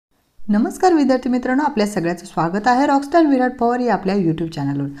नमस्कार विद्यार्थी मित्रांनो, आपल्या सगळ्यांचं स्वागत आहे रॉकस्टार विराट पवार या आपल्या यूट्यूब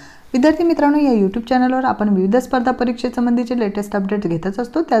चॅनलवर। विद्यार्थी मित्रांनो, या यूट्यूब चॅनलवर आपण विविध स्पर्धा परीक्षेसंबंधीचे लेटेस्ट अपडेट घेतच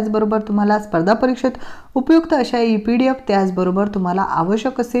असतो। त्याचबरोबर तुम्हाला स्पर्धा परीक्षेत उपयुक्त अशा ई-पीडीएफ त्याचबरोबर तुम्हाला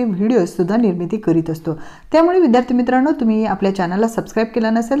आवश्यक असे व्हिडिओज सुद्धा निर्मिती करीत असतो। त्यामुळे विद्यार्थी मित्रांनो, तुम्ही आपल्या चॅनलला सबस्क्राइब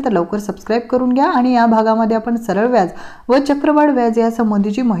केलं नसेल तर लवकर सबस्क्राइब करून घ्या। आणि या भागामध्ये आपण सरळ व्याज व चक्रवाढ व्याज या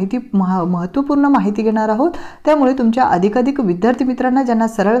संबंधीची महत्त्वपूर्ण माहिती घेणार आहोत। त्यामुळे तुमच्या अधिकाधिक विद्यार्थी मित्रांना ज्यांना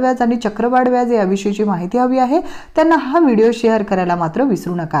सरळ व्याज आणि चक्रवाढ व्याज याविषयीची माहिती हवी आहे त्यांना हा व्हिडिओ शेअर करायला मात्र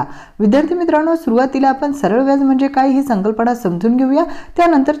विसरू नका। विद्यार्थी मित्रांनो, सुरुवातीला आपण सरळ व्याज म्हणजे काय ही संकल्पना समजून घेऊया,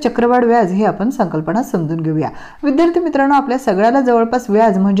 त्यानंतर चक्रवाढ व्याज ही आपण संकल्पना समजून घेऊया। विद्यार्थी मित्रांनो, आपल्या सगळ्याला जवळपास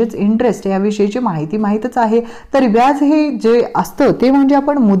व्याज म्हणजेच इंटरेस्ट याविषयीची माहिती माहितच आहे। तर व्याज हे जे असतं ते म्हणजे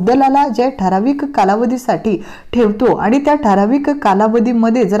आपण मुद्दलाला जे ठराविक कालावधीसाठी ठेवतो आणि त्या ठराविक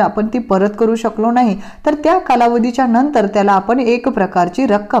कालावधीमध्ये जर आपण ती परत करू शकलो नाही तर त्या कालावधीच्या नंतर त्याला आपण एक प्रकारची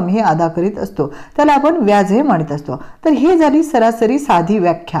रक्कम हे अदा करीत असतो, त्याला आपण व्याज हे म्हणत असतो। तर ही झाली सरासरी साधी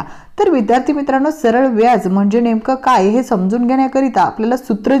व्याख्या। तर विद्यार्थी मित्रांनो, सरळ व्याज म्हणजे नेमकं काय हे समजून घेण्याकरिता आपल्याला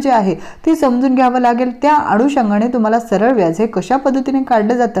सूत्र जे आहे ते समजून घ्यावं लागेल। त्या अनुषंगाने तुम्हाला सरळ व्याज हे कशा पद्धतीने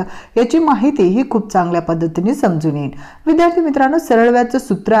काढलं जातं याची माहिती ही खूप चांगल्या पद्धतीने समजून येईल। विद्यार्थी मित्रांनो, सरळ व्याजचं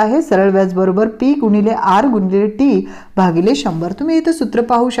सूत्र आहे सरळ व्याज बरोबर P गुणिले R गुणिले T भागिले 100। तुम्ही इथे सूत्र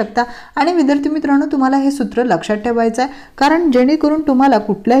पाहू शकता। आणि विद्यार्थी मित्रांनो, तुम्हाला हे सूत्र लक्षात ठेवायचं आहे, कारण जेणेकरून तुम्हाला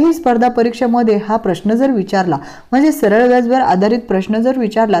कुठल्याही स्पर्धा परीक्षेमध्ये हा प्रश्न जर विचारला म्हणजे सरळ व्याजवर आधारित प्रश्न जर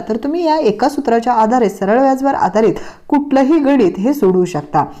विचारला तर तुम्ही या एका सूत्राच्या आधारे सरळ व्याजवर आधारित कुठलंही गणित हे सोडवू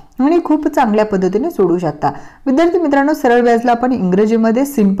शकता आणि खूप चांगल्या पद्धतीने सोडवू शकता। विद्यार्थी मित्रांनो, सरळ व्याजला आपण इंग्रजीमध्ये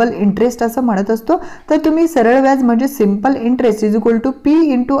सिंपल इंटरेस्ट असं म्हणत असतो। तर तुम्ही सरळ व्याज म्हणजे simple interest is equal to P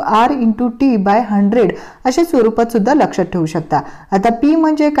into R into T bye 100 अशा स्वरूपात सुद्धा लक्षात ठेवू शकता। आता P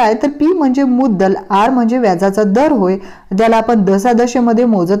म्हणजे काय, तर P म्हणजे मुद्दल, R म्हणजे व्याजाचा दर होय, ज्याला आपण दशादशेमध्ये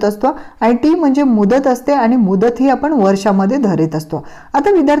मोजत असतो, आणि T म्हणजे मुदत असते आणि मुदत ही आपण वर्षामध्ये धरत असतो।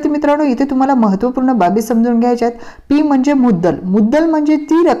 आता विद्यार्थी मित्रांनो, इथे तुम्हाला महत्त्वपूर्ण बाबी समजून घ्यायच्या आहेत। P म्हणजे मुद्दल, मुद्दल म्हणजे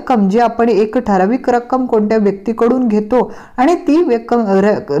ती रक्कम जी आपण एक ठराविक रक्कम कोणत्या व्यक्तीकडून घेतो आणि ती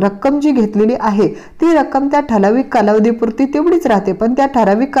रक्कम जी घेतलेली आहे ती रक्कम त्या ठराविक कालावधीपुरती तेवढीच राहते, पण त्या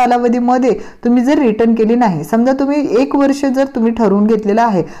ठराविक कालावधीमध्ये तुम्ही जर रिटर्न केली नाही, समजा तुम्ही 1 वर्ष जर तुम्ही ठरवून घेतलेला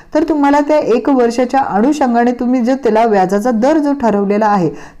आहे तर तुम्हाला त्या 1 वर्षाच्या अनुषंगाने तुम्ही जो त्याला व्याजाचा दर जो ठरवलेला आहे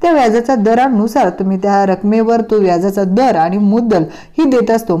त्या व्याजाच्या दरानुसार तुम्ही त्या रकमेवर तो व्याजाचा दर आणि मुद्दल ही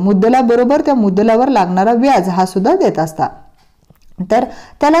देत असतो। मुद्दला बरोबर त्या मुद्दलावर लागणारा व्याज हा सुद्धा देत असता। तर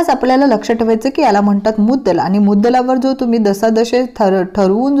त्यालाच आपल्याला लक्षात ठेवायचं की याला म्हणतात मुद्दल, आणि मुद्दलावर जो तुम्ही दशादशे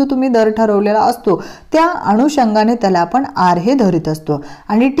ठरवून जो तुम्ही दर ठरवलेला असतो त्या अनुषंगाने त्याला आपण R हे धरत असतो।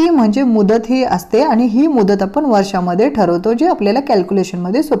 आणि T म्हणजे मुदत ही असते, आणि ही मुदत आपण वर्षामध्ये ठरवतो जी आपल्याला कॅल्क्युलेशन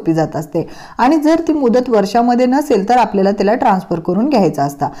मध्ये सोपी जात असते। आणि जर ती मुदत वर्षामध्ये नसेल तर आपल्याला त्याला ट्रान्सफर करून घ्यायचं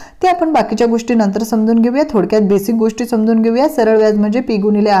असतं। ते आपण बाकीच्या गोष्टी नंतर समजून घेऊया। थोडक्यात बेसिक गोष्टी समजून घेऊया। सरळ व्याज म्हणजे P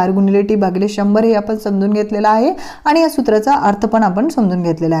गुणिले R गुणिले T भागिले 100 हे आपण समजून घेतलेलं आहे, आणि या सूत्राचा अर्थ पण आपण समजून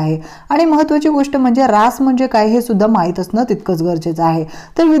घेतलेला आहे। आणि महत्त्वाची गोष्ट म्हणजे रास म्हणजे काय हे सुद्धा माहित असणं तितकंच गरजेचं आहे।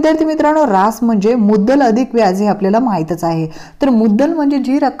 तर विद्यार्थी मित्रांनो, रास म्हणजे मुद्दल अधिक व्याज हे आपल्याला माहितच आहे। तर मुद्दल म्हणजे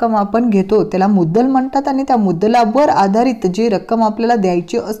जी रक्कम आपण घेतो त्याला मुद्दल म्हणतात, आणि त्या मुद्दलावर आधारित जी रक्कम आपल्याला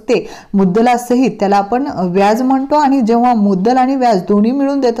द्यायची असते मुद्दलासहित त्याला आपण व्याज म्हणतो, आणि जेव्हा मुद्दल आणि व्याज दोन्ही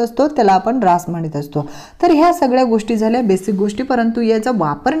मिळून देत असतो त्याला आपण रास म्हणत असतो। तर ह्या सगळ्या गोष्टी झाल्या बेसिक गोष्टी, परंतु याचा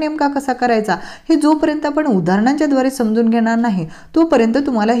वापर नेमका कसा करायचा हे जोपर्यंत आपण उदाहरणांच्या द्वारे समजून घेणार नाही तोपर्यंत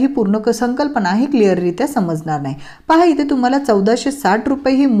तुम्हाला ही पूर्ण संकल्पना ही क्लिअररित्या समजणार नाही। पहा, इथे तुम्हाला 1460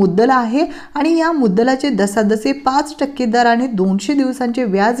 रुपये ही मुद्दल आहे, आणि या मुद्दलाचे दशादशे 5% दराने 200 दिवसांचे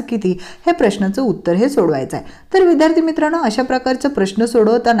व्याज किती हे प्रश्नाचं उत्तर हे सोडवायचं आहे। तर विद्यार्थी मित्रांनो, अशा प्रकारचा प्रश्न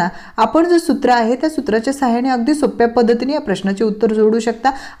सोडवताना आपण जे सूत्र आहे त्या सूत्राच्या सहाय्याने अगदी सोप्या पद्धतीने या प्रश्नाचे उत्तर जोडू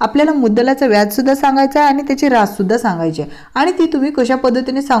शकता। आपल्याला मुद्दलाचं व्याज सुद्धा सांगायचं आहे आणि त्याची रास सुद्धा सांगायची आहे, आणि ती तुम्ही कशा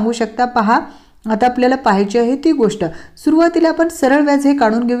पद्धतीने सांगू शकता पहा। आता आपल्याला पाहायची आहे ती गोष्ट। सुरुवातीला आपण सरळ व्याज हे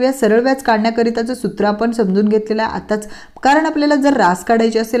काढून घेऊया। सरळ व्याज काढण्याकरिताचं सूत्र आपण समजून घेतलेलं आहे आताच, कारण आपल्याला जर रास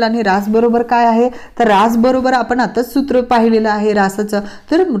काढायची असेल, आणि रास बरोबर काय आहे तर रास बरोबर आपण आताच सूत्र पाहिलेलं आहे रासाचं।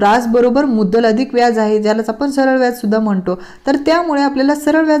 तर रास बरोबर मुद्दल अधिक व्याज आहे, ज्यालाच आपण सरळ व्याज सुद्धा म्हणतो। तर त्यामुळे आपल्याला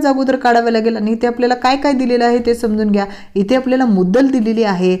सरळ व्याज अगोदर काढावे लागेल, आणि इथे आपल्याला काय काय दिलेलं आहे ते समजून घ्या। इथे आपल्याला मुद्दल दिलेली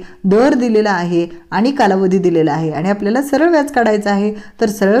आहे, दर दिलेला आहे आणि कालावधी दिलेला आहे, आणि आपल्याला सरळ व्याज काढायचं आहे। तर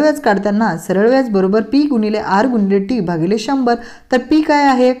सरळ व्याज काढताना सरळ व्याज बरोबर P गुणिले R गुणिले T भागिले 100। तर P काय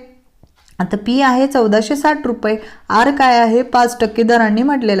आहे आता पी आहे 1460 रुपये, आर काय आहे 5% दरांनी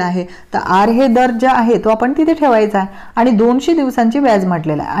म्हटलेला आहे, तर आर हे दर जे आहे तो आपण तिथे ठेवायचा आहे आणि 200 दिवसांची व्याज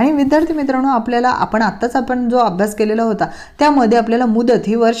म्हटलेला आहे। आणि विद्यार्थी मित्रांनो आपल्याला आपण जो अभ्यास केलेला होता त्यामध्ये आपल्याला मुदत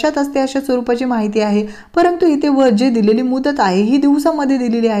ही वर्षात असते अशा स्वरूपाची माहिती आहे, परंतु इथे जे दिलेली मुदत आहे ही दिवसामध्ये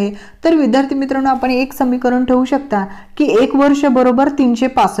दिलेली आहे। तर विद्यार्थी मित्रांनो आपण एक समीकरण ठेवू शकता की 1 वर्ष बरोबर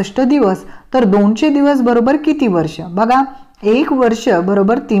 365 दिवस, तर 200 दिवस बरोबर किती वर्ष? बघा 1 वर्ष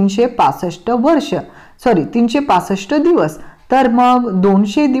बरोबर 365 दिवस, तर मग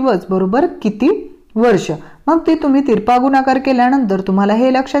 200 दिवस बरोबर किती वर्ष? मग ते तुम्ही तिरपा गुणाकार केल्यानंतर तुम्हाला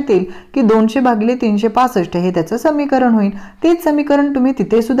हे लक्षात येईल की 200 भागिले 365 हे त्याचं समीकरण होईल। तेच समीकरण तुम्ही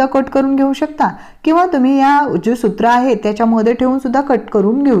तिथे सुद्धा कट करून घेऊ शकता किंवा तुम्ही या जे सूत्र आहे त्याच्यामध्ये ठेवून सुद्धा कट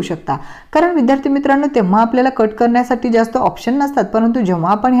करून घेऊ शकता। कारण विद्यार्थी मित्रांनो तेव्हा आपल्याला कट करण्यासाठी जास्त ऑप्शन नसतात, परंतु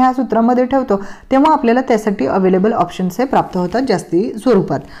जेव्हा आपण ह्या सूत्रामध्ये ठेवतो तेव्हा आपल्याला त्यासाठी अवेलेबल ऑप्शन्स हे प्राप्त होतात जास्ती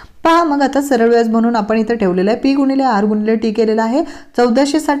स्वरूपात। पहा मग आता सरळ व्याज म्हणून आपण इथे ठेवलेला आहे पी गुणिले आर गुणिले टी केलेला आहे।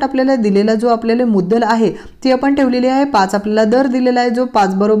 1460 आपल्याला दिलेला जो आपल्याला मुद्दल आहे ती आपण ठेवलेली आहे, 5 आपल्याला दर दिलेला आहे जो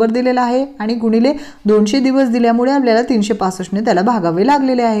 5 बरोबर दिलेला आहे आणि गुणिले 200 दिवस दिल्यामुळे आपल्याला 365 ने त्याला भागावे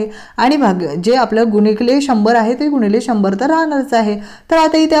लागलेले आहे आणि जे आपलं गुणिले 100 आहे ते गुणिले 100 तर राहणारच आहे। तर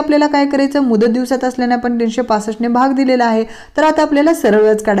आता इथे आपल्याला काय करायचं, मुदत दिवसात असल्याने आपण 365 ने भाग दिलेला आहे, तर आता आपल्याला सरळ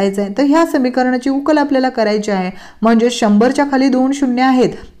व्याज काढायचं आहे। तर ह्या समीकरणाची उकल आपल्याला करायची आहे, म्हणजे 100च्या खाली 2 शून्य आहेत,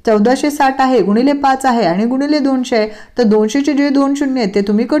 1460 आहे गुणिले 5 आहे आणि गुणिले 200 आहे, तर 200चे जे 2 शून्य आहेत ते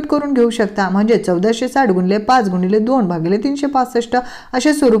तुम्ही कट करून घेऊ शकता, म्हणजे 1460 गुणिले 5 गुणिले 2 भागिले 365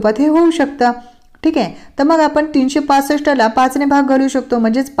 अशा स्वरूपात हे होऊ शकतं। ठीक आहे, तर मग आपण 365ला 5 ने भाग घालू शकतो,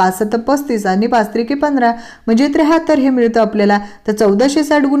 म्हणजेच 5 7 35 आणि 5 त्रिके 15 म्हणजे 73 हे मिळतं आपल्याला। तर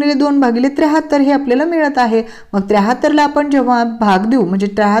 1460 गुणिले 2 भागिले 73 हे आपल्याला मिळत आहे। मग 73ला आपण जेव्हा भाग देऊ, म्हणजे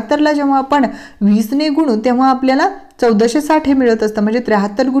 73ला जेव्हा आपण 20 ने गुणू तेव्हा आपल्याला 1460 हे मिळत असतं, म्हणजे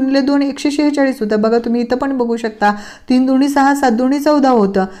 73 गुणिले 2 146 होतं। बघा तुम्ही इथं पण बघू शकता 3 दुनी 6 7 दुनी 14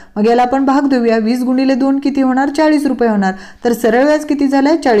 होतं। मग याला आपण भाग देऊया, 20 गुणिले 2 किती होणार 40 रुपये होणार, तर सरळ व्याज किती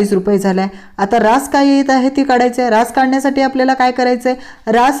झालाय 40 रुपये झालाय। आता रास काय येत आहे ती काढायचं आहे। रास काढण्यासाठी आपल्याला काय करायचंय,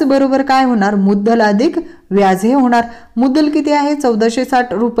 रास बरोबर काय होणार मुद्दल अधिक व्याज हे होणार। मुद्दल किती आहे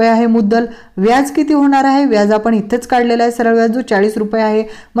 1460 रुपये आहे मुद्दल, व्याज किती होणार आहे, व्याज आपण इथेच काढलेला आहे सरळ व्याज जो 40 रुपये आहे।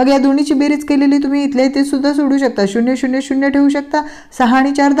 मग या दोन्हीची बेरीज केलेली तुम्ही इथले इथे सुद्धा सोडू शकता, 0 0 0 ठेवू शकता, 6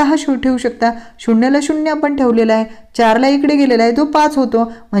 आणि 4 10 ठेवू शकता, 0ला 0 आपण ठेवलेला आहे, 4ला इकडे गेलेला आहे तो 5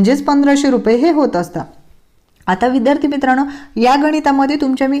 होतो, म्हणजेच 1500 रुपये हे होत असतात। आता विद्यार्थी मित्रांनो या गणितामध्ये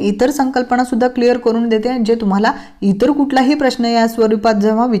तुमच्या मी इतर संकल्पना सुद्धा क्लिअर करून देते, जे तुम्हाला इतर कुठलाही प्रश्न या स्वरूपात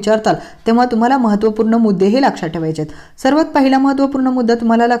जेव्हा विचारताल तेव्हा तुम्हाला महत्त्वपूर्ण मुद्दे हे लक्षात ठेवायचे आहेत। सर्वात पहिला महत्त्वपूर्ण मुद्दा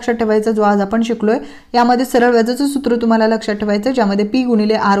तुम्हाला लक्षात ठेवायचा जो आज आपण शिकलोय, यामध्ये सरळ व्याजाचं सूत्र तुम्हाला लक्षात ठेवायचं, ज्यामध्ये पी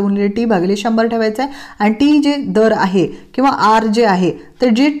गुणिले आर गुणिले टी भागिले 100 ठेवायचं आहे आणि टी जे दर आहे किंवा आर जे आहे, तर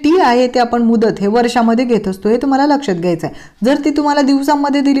जे टी आहे ते आपण मुदत हे वर्षामध्ये घेत असतो, हे तुम्हाला लक्षात घ्यायचं आहे। जर ती तुम्हाला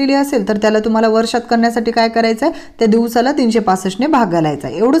दिवसांमध्ये दिलेली असेल तर त्याला तुम्हाला वर्षात करण्यासाठी काय करायचं आहे, त्या दिवसाला 365 ने भाग घालायचा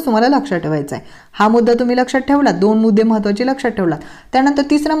आहे, एवढंच तुम्हाला लक्षात ठेवायचं आहे। हा मुद्दा तुम्ही लक्षात ठेवलात, 2 मुद्दे महत्त्वाचे लक्षात ठेवलात। त्यानंतर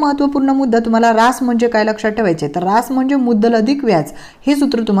तिसरा महत्त्वपूर्ण मुद्दा तुम्हाला रास म्हणजे काय लक्षात ठेवायचे, तर रास म्हणजे मुद्दल अधिक व्याज हे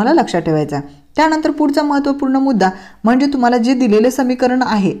सूत्र तुम्हाला लक्षात ठेवायचं आहे। त्यानंतर पुढचा महत्त्वपूर्ण मुद्दा म्हणजे तुम्हाला जे दिलेले समीकरण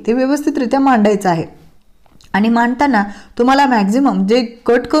आहे ते व्यवस्थितरित्या मांडायचं आहे आणि मांडताना तुम्हाला मॅक्झिमम जे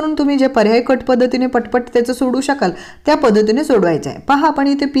कट करून तुम्ही जे पर्याय कट पद्धतीने पटपट त्याचं सोडू शकाल त्या पद्धतीने सोडवायचं आहे। पहा आपण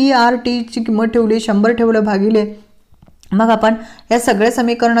इथे पी आर टी ची किंमत ठेवली, 100 ठेवलं भागिले, मग आपण या सगळ्या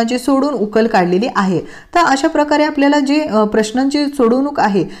समीकरणाची सोडून उकल काढलेली आहे। तर अशा प्रकारे आपल्याला जे प्रश्नांची सोडवणूक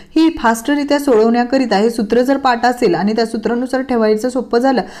आहे ही फास्टरित्या सोडवण्याकरिता हे सूत्र जर पाठ असेल आणि त्या सूत्रानुसार ठेवायचं सोपं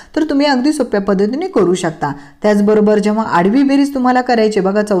झालं तर तुम्ही अगदी सोप्या पद्धतीने करू शकता। त्याचबरोबर जेव्हा आडवी बेरीज तुम्हाला करायची,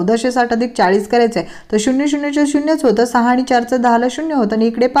 बघा 1460 अधिक 40 करायचं आहे, तर 0 0 0च होतं, 6 आणि 4चं 10ला 0 होतं आणि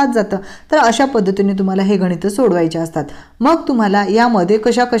इकडे 5 जातं। तर अशा पद्धतीने तुम्हाला हे गणित सोडवायचे असतात। मग तुम्हाला यामध्ये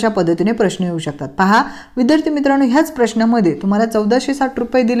कशा पद्धतीने प्रश्न येऊ शकतात। पहा विद्यार्थी मित्रांनो, ह्याच प्रश्नामध्ये तुम्हाला 1460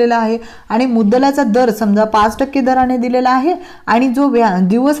 रुपये दिलेला आहे आणि मुद्दलाचा दर समजा 5% दराने दिलेला आहे आणि जो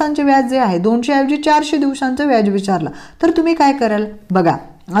दिवसांचे व्याज जे आहे 200 ऐवजी 400 दिवसांचं व्याज विचारलं, तर तुम्ही काय कराल, बघा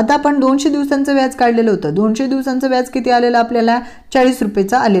आता आपण 200 दिवसांचं व्याज काढलेलं होतं, 200 दिवसांचं व्याज किती आलेलं आपल्याला 40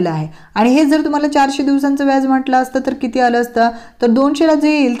 रुपयेचं आलेलं आहे आणि हे जर तुम्हाला 400 दिवसांचं व्याज म्हटलं असतं तर किती आलं असतं, तर 200ला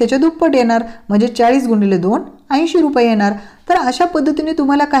जे येईल त्याच्या दुप्पट येणार, म्हणजे 40 गुणिले 2 80 रुपये येणार। तर अशा पद्धतीने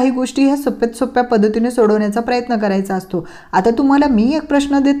तुम्हाला काही गोष्टी ह्या सोप्यात सोप्या पद्धतीने सोडवण्याचा प्रयत्न करायचा असतो। आता तुम्हाला मी एक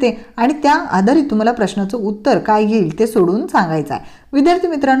प्रश्न देते आणि त्या आधारित तुम्हाला प्रश्नाचं उत्तर काय येईल ते सोडवून सांगायचं आहे। विद्यार्थी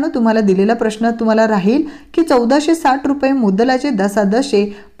मित्रांनो, तुम्हाला दिलेला प्रश्न तुम्हाला राहील की 1460 रुपये मुद्दलाचे दशांशे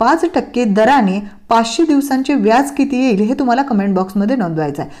 5% दराने 500 दिवसांचे व्याज किती येईल हे तुम्हाला कमेंट बॉक्समध्ये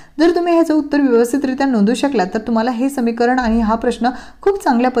नोंदवायचं आहे। जर तुम्ही ह्याचं उत्तर व्यवस्थितरित्या नोंदवू शकलात तर तुम्हाला हे समीकरण आणि हा प्रश्न खूप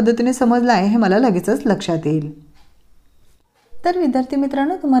चांगल्या पद्धतीने समजला आहे हे मला लगेचच लक्षात येईल। तर विद्यार्थी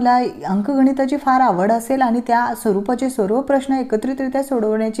मित्रांनो, तुम्हाला अंकगणिताची फार आवड असेल आणि त्या स्वरूपाचे सर्व प्रश्न एकत्रितरित्या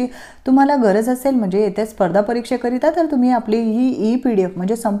सोडवण्याची तुम्हाला गरज असेल म्हणजे येत्या स्पर्धा परीक्षेकरिता, तर तुम्ही आपली ही PDF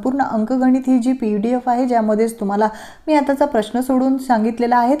म्हणजे संपूर्ण अंकगणित ही जी PDF आहे ज्यामध्ये तुम्हाला मी आताचा प्रश्न सोडून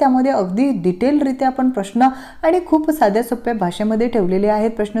सांगितलेला आहे त्यामध्ये अगदी डिटेलरित्या आपण प्रश्न आणि खूप साध्या सोप्या भाषेमध्ये ठेवलेले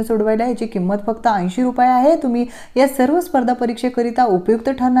आहेत प्रश्न सोडवायला। याची किंमत फक्त 80 रुपये आहे। तुम्ही या सर्व स्पर्धा परीक्षेकरिता उपयुक्त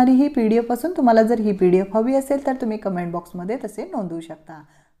ठरणारी ही PDF असून तुम्हाला जर ही PDF हवी असेल तर तुम्ही कमेंट बॉक्समध्ये तसे नोंदवू शकता।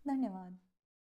 धन्यवाद।